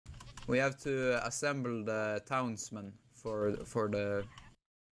We have to assemble the townsmen for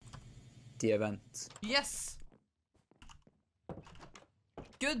the event. Yes.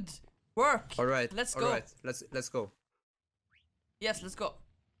 Good work. All right. Let's all go. Right. Let's go. Yes, let's go.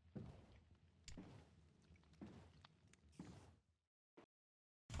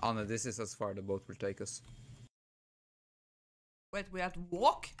 Anna, this is as far the boat will take us. Wait, we have to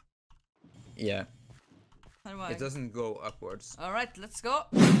walk? Yeah. How do I? It doesn't go upwards. Alright, let's go.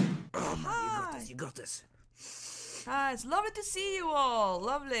 Oh man, Hi. you got this. Hi, it's lovely to see you all.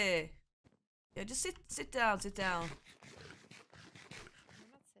 Lovely. Yeah, just sit down, sit down. I'm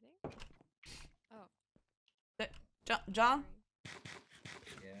not sitting. Oh. John?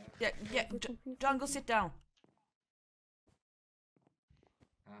 Yeah. Yeah, John, go sit down.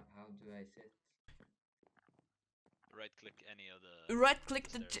 How do I sit? Right click any of the. Right click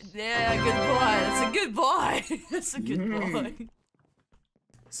the. Yeah, good boy. That's a good boy. That's a good boy.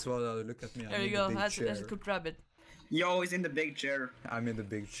 Swallow, look at me. There you go. That's a cooked rabbit. Yo, he's in the big chair. I'm in the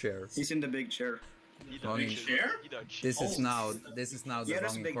big chair. He's in the big chair. Big chair? This is now the Yeah,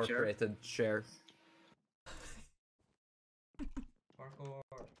 that's VANG a big chair. Incorporated chair. Parkour.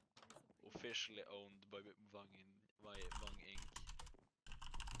 Officially owned by VANG INC.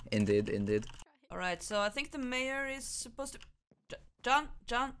 Indeed. Alright, so I think the mayor is supposed to. John.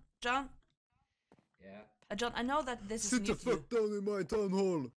 Yeah. John, I know that this is Sit new the to you. fuck down in my town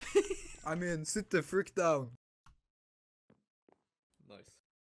hall. I mean, sit the frick down. Nice.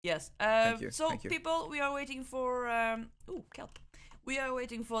 Yes. Thank you, So thank you. people, we are waiting for ooh, kelp. We are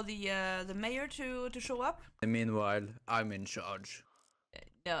waiting for the mayor to show up. And meanwhile, I'm in charge.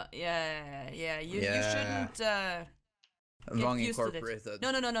 Yeah. You Yeah. shouldn't VANG used to this. Incorporated.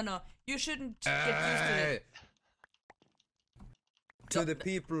 No. You shouldn't get used to Hey! it. To No, the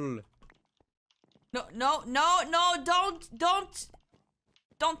people. No,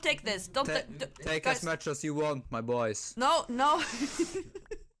 don't take this. Don't Take guys, as much as you want, my boys. No. Do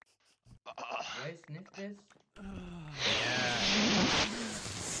I sniff this?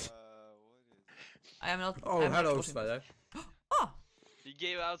 I am not. Oh, I'm not hello, watching this. Spider. Oh, He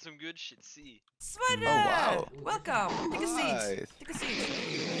gave out some good shit. See. Spider! Oh, wow. Welcome. Take a seat. Hi. Take a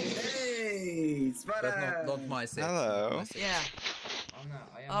seat. Hey, Spider! Not my seat. Hello. Not my seat. Yeah. Oh no,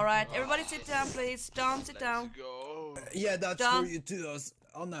 I am. All right, everybody sit down, please. John, sit down. Let's go. Yeah, that's John. for you too.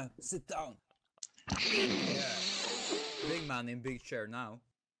 Anna, sit down. Yeah. Big man in big chair now.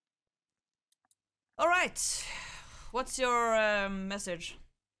 All right. What's your message?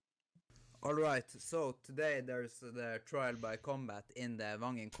 Alright, so today there's the trial by combat in the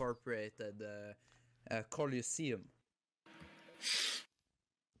VANG Incorporated Coliseum.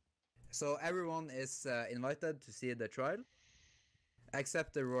 So everyone is invited to see the trial,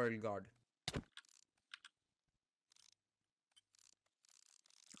 except the Royal Guard.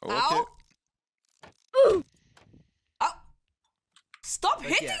 Okay. Ow! Ow! Stop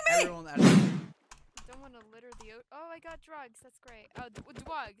But hitting yeah, me! everyone Don't want to litter the Oh, I got drugs. That's great. Oh,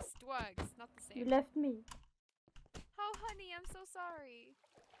 drugs. Not the You same. left me. Oh, honey, I'm so sorry.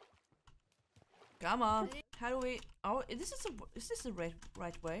 Come on. How do we? Oh, is this the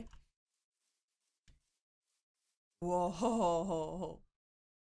right way? Whoa!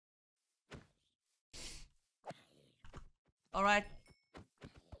 All right.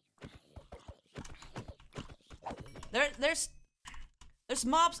 There's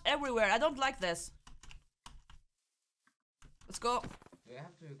mobs everywhere. I don't like this. Let's go. Do I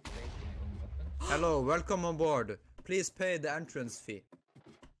have to create my own weapon? Hello, welcome on board. Please pay the entrance fee.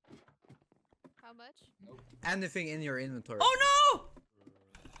 How much? Nope. Anything in your inventory. Oh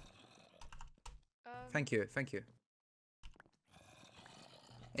no! Thank you.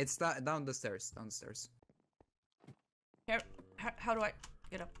 It's down the stairs. Here. How do I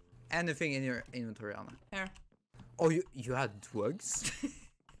get up? Anything in your inventory, Anna. Here. Oh, you had drugs?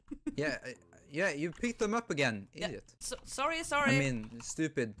 Yeah, you picked them up again, Yeah. idiot. Sorry. I mean,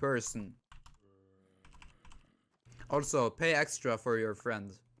 stupid person. Also, pay extra for your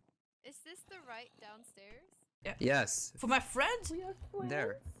friend. Is this the right downstairs? Yes, For my friend? We are friends.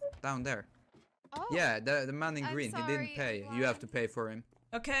 there, down there. Oh. Yeah, the man in I'm green, he sorry, didn't pay. I'm You have to blind. pay for him.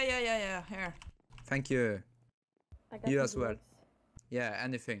 Okay, yeah. Here. Thank you. I got You the as well. drugs. Yeah,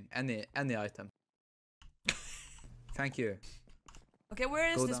 anything, any item. Thank you. Okay, where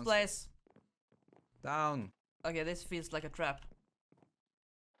is Go this down. place? Down. Okay, this feels like a trap.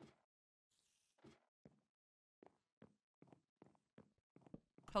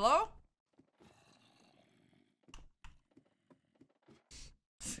 Hello?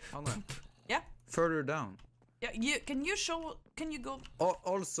 Anna. Yeah? Further down. Yeah, can you go?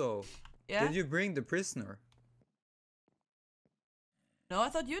 Also, Yeah? did you bring the prisoner? No, I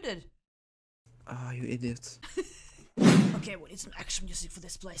thought you did. Ah, you idiot. Okay, we need some action music for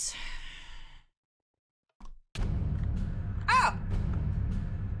this place. Ow!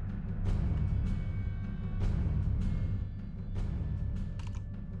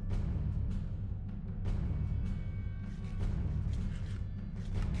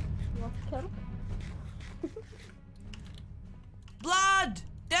 You want to kill? Blood!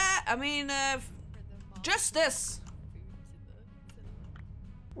 I mean, For the mom justice! food to the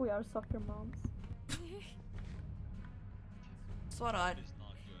cinema. We are soccer moms. That's what I. It's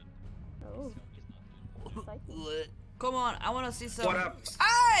not good. Oh, It's not good. exciting. Come on, I wanna see some. What up?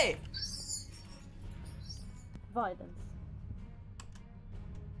 Aye! Violence.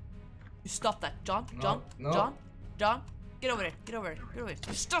 You stop that, John. No, John. no. John. John. Get over here. Get over here. Get over here.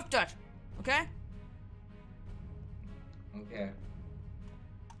 You stop that. Okay? Okay.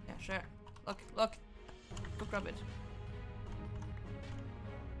 Yeah, sure. Look, look. Go grab it.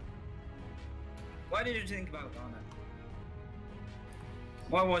 What did you think about Anna?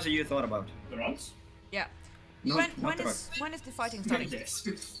 What was it you thought about? The runs? Yeah. No, when not the when is the fighting starting?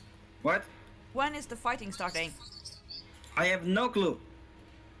 Yes. What? When is the fighting starting? I have no clue.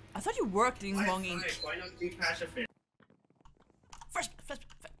 I thought you worked in VANG INC. Why not be pacifist? First.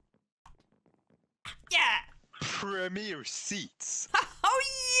 Yeah. Premier seats. Oh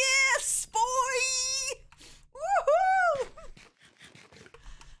yes, boy! Woohoo!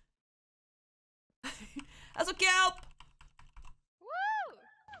 Alltså hjälp!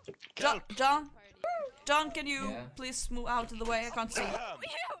 Woo! John, Party. John, can you Yeah. please move out of the way? I can't see.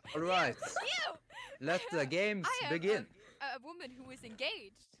 You! Alright, You! let the games I am begin. a woman who is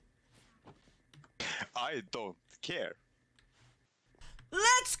engaged. I don't care.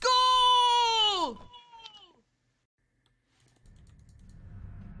 Let's go!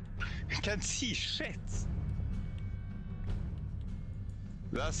 Can't see shit.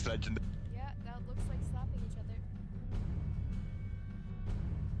 That's legendary. Yeah, that looks like slapping each other.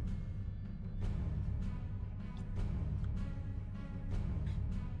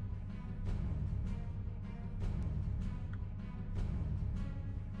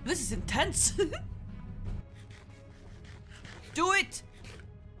 This is intense. Do it!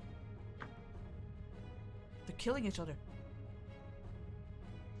 They're killing each other.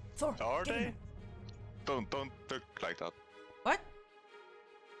 Thor, Are get in they? there. Don't look like that. What?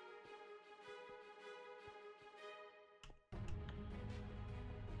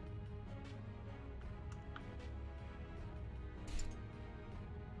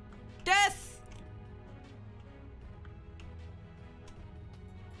 Death!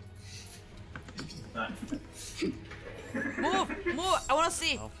 Move! Move! I wanna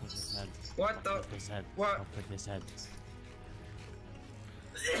see! Off with his head. What the? Off with his head. What? Off with his head.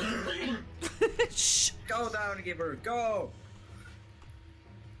 Shh! Go down, Gibber, go!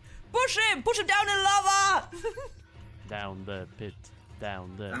 Push him! Push him down in lava! Down the pit.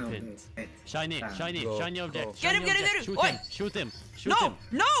 Down the Down pit. the pit. Shiny, Down. shiny, Go, shiny go. object. Get him, shiny get him, object. get him. Shoot Oi. him, shoot him, shoot No! him.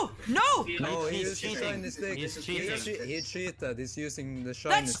 No! No! No, He's he's using cheating. shiny stick. He's cheating. He cheated. He's using the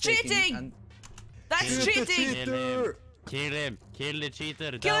shiny That's stick. cheating! And That's Kill the cheating! Kill him. Kill him. Kill the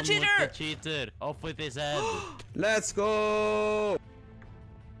cheater. Kill Down the cheater. with the cheater. Off with his head. let's go!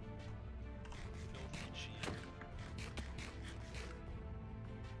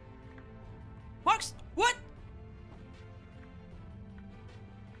 Marks! What?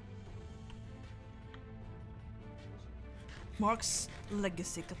 Mark's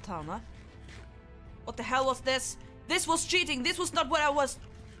legacy katana. What the hell was this? This was cheating. This was not what I was.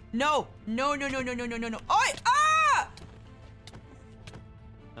 No. No, no, no, no, no, no, no, no. Oi! Ah!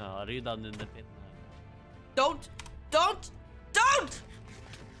 Ja, redan under pit. Don't! Don't! Don't!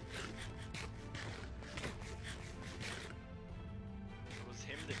 It was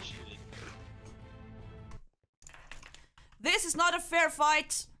him that cheated. This is not a fair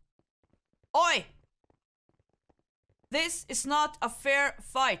fight. Oi! This is not a fair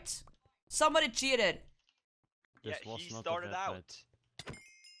fight. Somebody cheated. This Yeah, was he not a started fair out.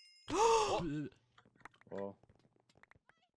 fight. Oh.